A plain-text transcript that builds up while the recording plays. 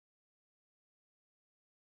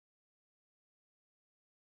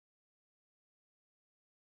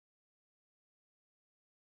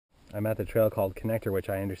I'm at the trail called Connector, which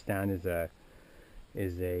I understand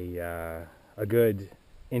is a good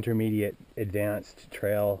intermediate advanced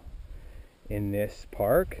trail in this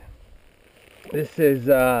park. This is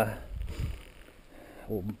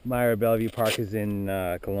Myra-Bellevue Park is in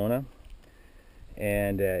Kelowna,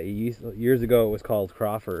 and years ago it was called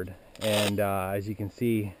Crawford. And as you can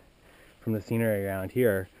see from the scenery around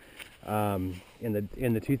here, in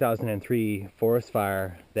the 2003 forest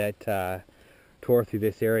fire that tore through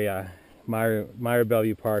this area,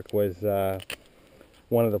 Myra-Bellevue Park was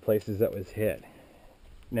one of the places that was hit.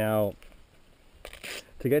 Now,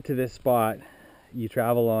 to get to this spot, you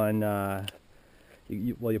travel on,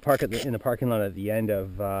 you park in the parking lot at the end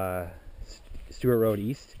of Stewart Road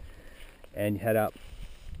East, and head up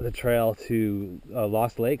the trail to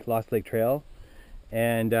Lost Lake Trail.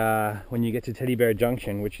 And when you get to Teddy Bear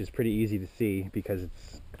Junction, which is pretty easy to see because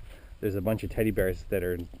there's a bunch of teddy bears that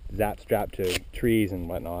are strapped to trees and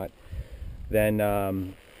whatnot,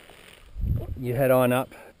 then you head on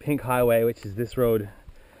up Pink Highway, which is this road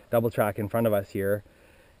double track in front of us here,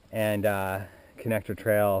 and Connector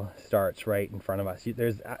Trail starts right in front of us.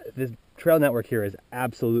 This trail network here is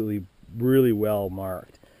absolutely really well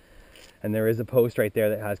marked, and there is a post right there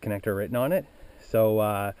that has Connector written on it.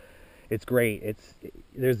 So it's great.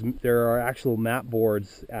 There are actual map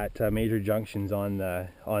boards at major junctions on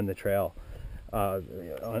the trail,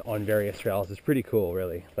 on various trails. It's pretty cool,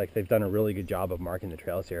 really. Like, they've done a really good job of marking the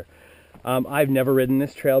trails here. I've never ridden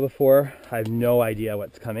this trail before. I have no idea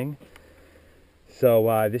what's coming,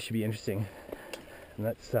 so this should be interesting. And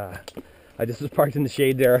that's I just was parked in the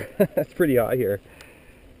shade there. That's pretty hot here.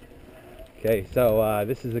 Okay, so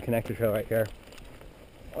this is the Connector Trail right here.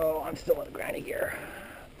 Oh, I'm still in the granny gear.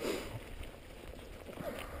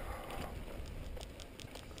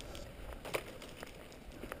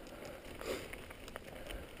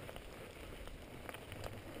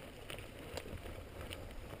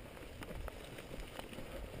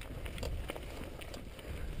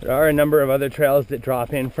 There are a number of other trails that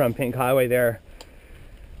drop in from Pink Highway there,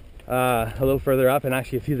 a little further up, and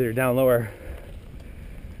actually a few that are down lower.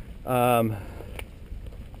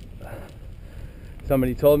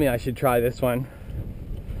 Somebody told me I should try this one,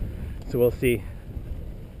 so we'll see.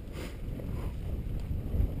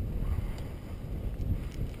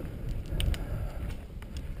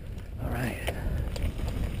 All right.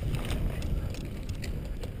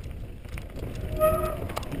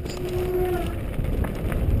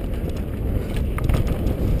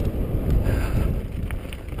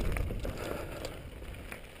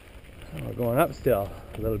 We're going up still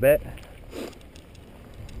a little bit.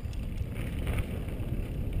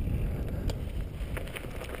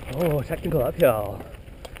 Oh, technical uphill.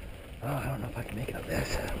 Oh, I don't know if I can make it up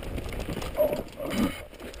this. Oh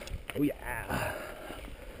yeah.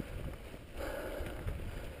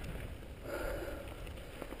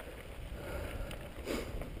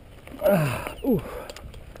 Ooh.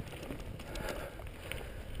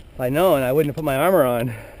 If I'd known, I wouldn't have put my armor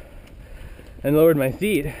on and lowered my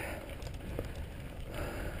seat.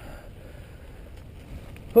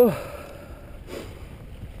 Oh.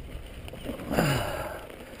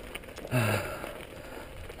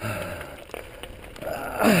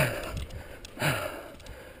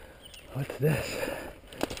 What's this?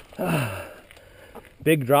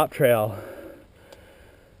 Big drop trail.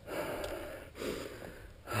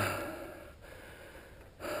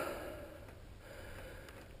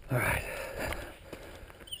 All right.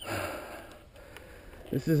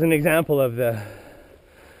 This is an example of the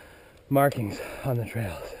markings on the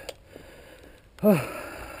trails. Oh.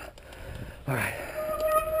 All right.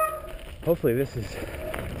 Hopefully this is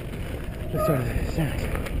the start of the descent.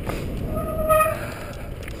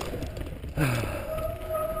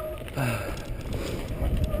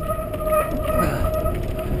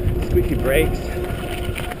 Squeaky brakes.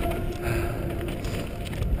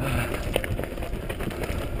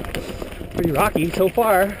 Pretty rocky so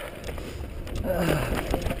far.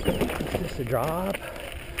 It's just a drop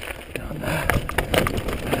down the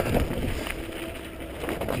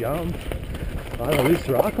jump. A lot of loose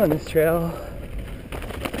rock on this trail.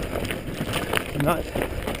 Not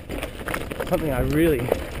something I really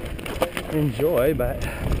enjoy, but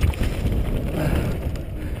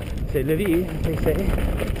c'est la vie, they say.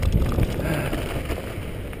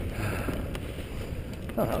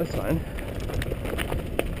 Oh, that was fun.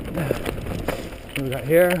 What we got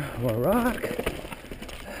here? More rock.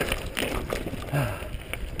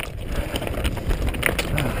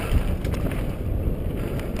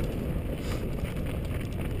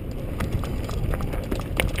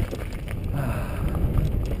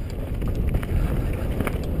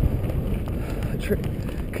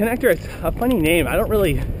 Connector, it's a funny name. I don't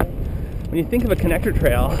really when you think of a connector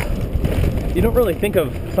trail, you don't really think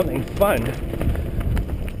of something fun.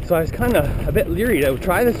 So I was kind of a bit leery to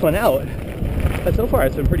try this one out, but so far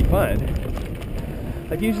it's been pretty fun.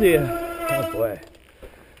 Like usually, oh boy.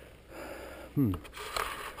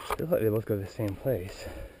 Feels like they both go to the same place.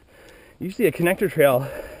 Usually a connector trail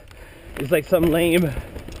is like some lame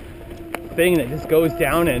thing that just goes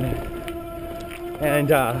down and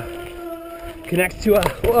connects to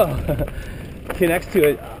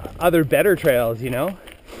other better trails, you know?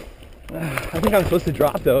 I think I'm supposed to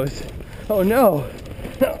drop those. Oh no!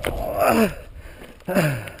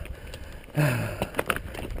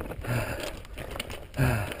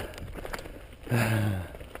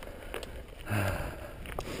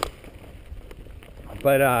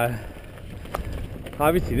 But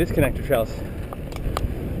obviously this connector trail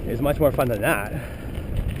is much more fun than that.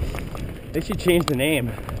 They should change the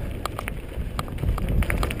name.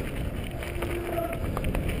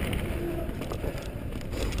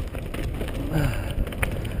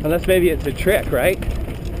 Unless maybe it's a trick, right?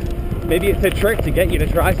 Maybe it's a trick to get you to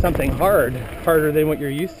try something harder than what you're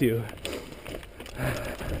used to.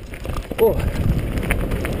 Oh.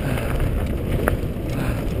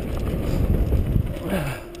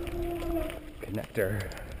 Connector.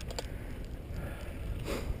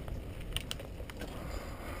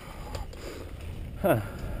 Huh.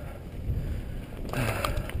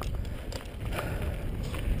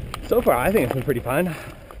 So far, I think it's been pretty fun.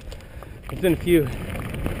 There's been a few.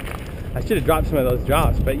 I should have dropped some of those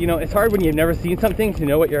drops, but you know, it's hard when you've never seen something to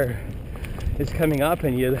know what is coming up,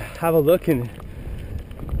 and you have a look, and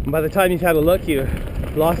by the time you've had a look, you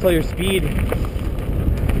lost all your speed.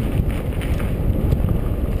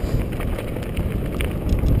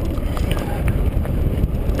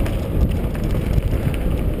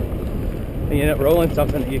 And you end up rolling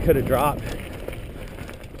something that you could have dropped.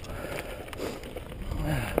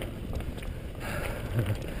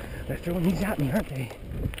 They're throwing these at me, aren't they?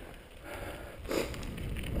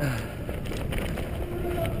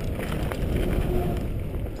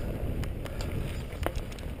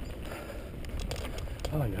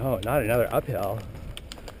 Oh no, not another uphill.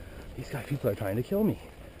 These people are trying to kill me.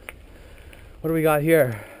 What do we got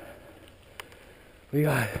here? We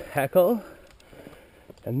got Heckle,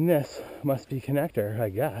 and this must be connector, I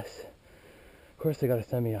guess. Of course they gotta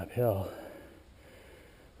send me uphill.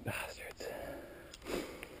 Bastards.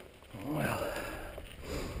 Well,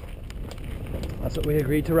 that's what we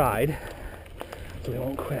agreed to ride, so we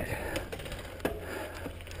won't quit.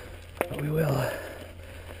 But we will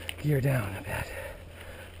gear down a bit.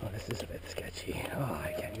 Oh, this is a bit sketchy. Oh,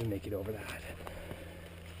 I can't even make it over that.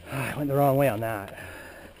 Oh, I went the wrong way on that.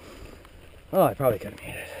 Oh, I probably could have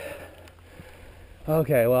made it.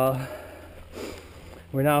 Okay, well,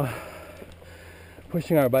 we're now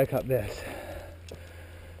pushing our bike up this.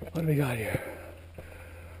 What do we got here?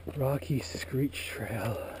 Rocky Screech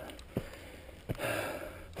Trail.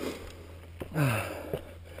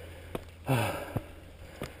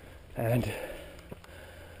 And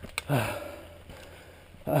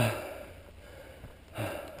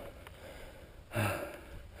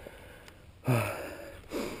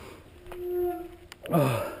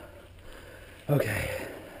okay,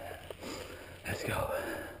 let's go.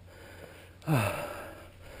 I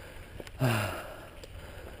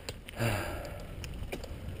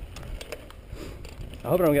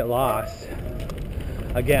hope I don't get lost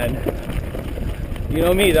again. You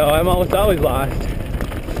know me though, I'm almost always lost.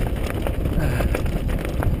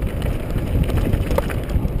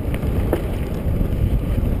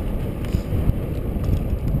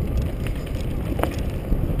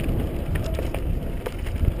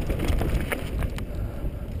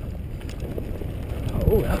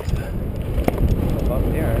 Oh, that's a bump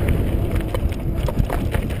there.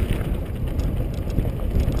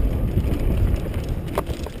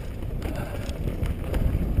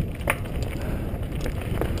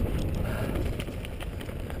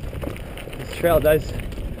 This trail does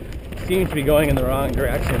seem to be going in the wrong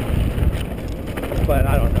direction, but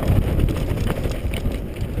I don't know.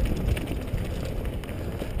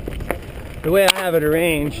 The way I have it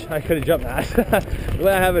arranged, I could have jumped that. The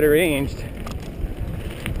way I have it arranged,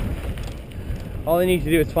 all I need to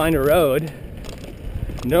do is find a road,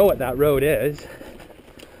 know what that road is,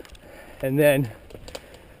 and then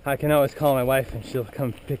I can always call my wife and she'll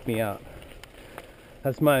come pick me up.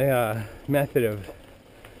 That's my method of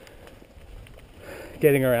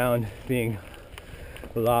getting around being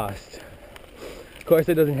lost. Of course,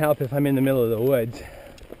 it doesn't help if I'm in the middle of the woods,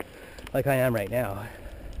 like I am right now.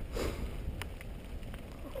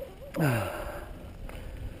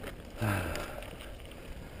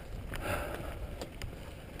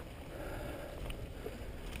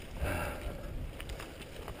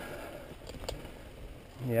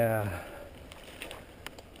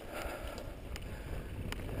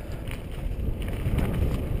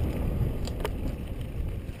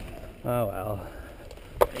 Oh well.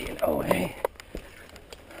 You know, hey.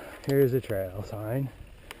 Here's a trail sign.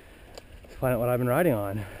 Let's find out what I've been riding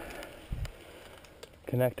on.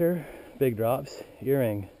 Connector, big drops,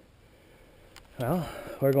 earring. Well,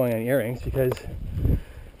 we're going on earrings because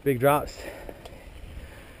big drops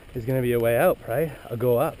is going to be a way out, right? I'll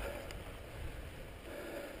go up.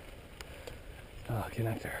 Oh,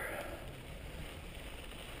 connector.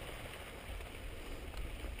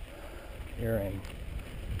 Earring.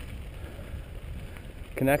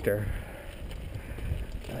 Connector.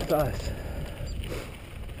 That's us.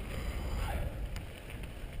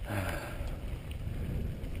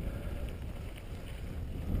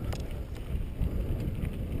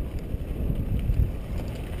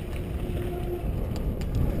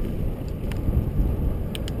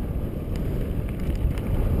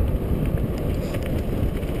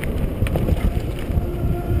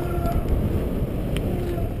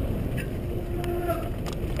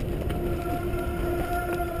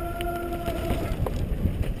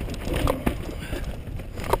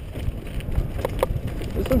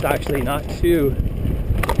 This one's actually not too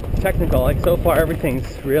technical. Like so far,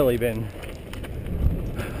 everything's really been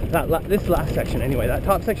this last section anyway. That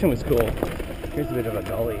top section was cool. Here's a bit of a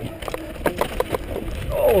gully.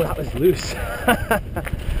 Oh, that was loose.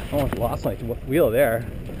 Almost lost my wheel there,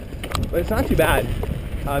 but it's not too bad.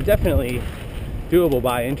 Definitely doable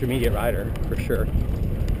by intermediate rider for sure.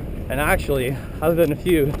 And actually, other than a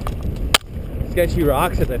few sketchy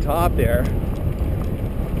rocks at the top there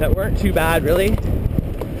that weren't too bad really.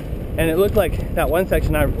 And it looked like that one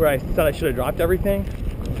section where I said I should have dropped everything,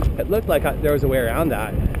 it looked like there was a way around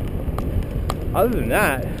that. Other than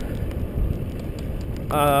that,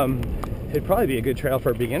 it'd probably be a good trail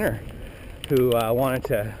for a beginner who wanted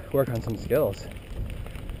to work on some skills.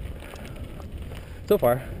 So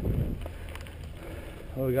far,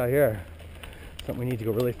 what we got here? Something we need to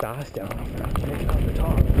go really fast down. Make it off the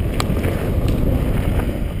top.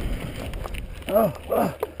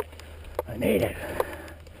 Oh, I made it.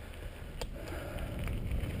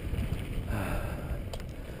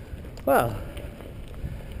 Well,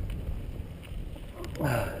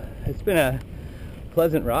 it's been a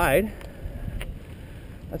pleasant ride,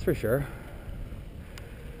 that's for sure.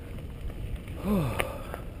 What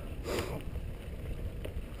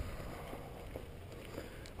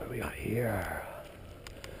do we got here?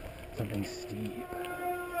 Something steep.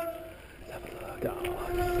 Let's have a look. Oh,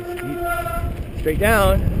 this is steep. Straight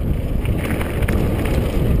down.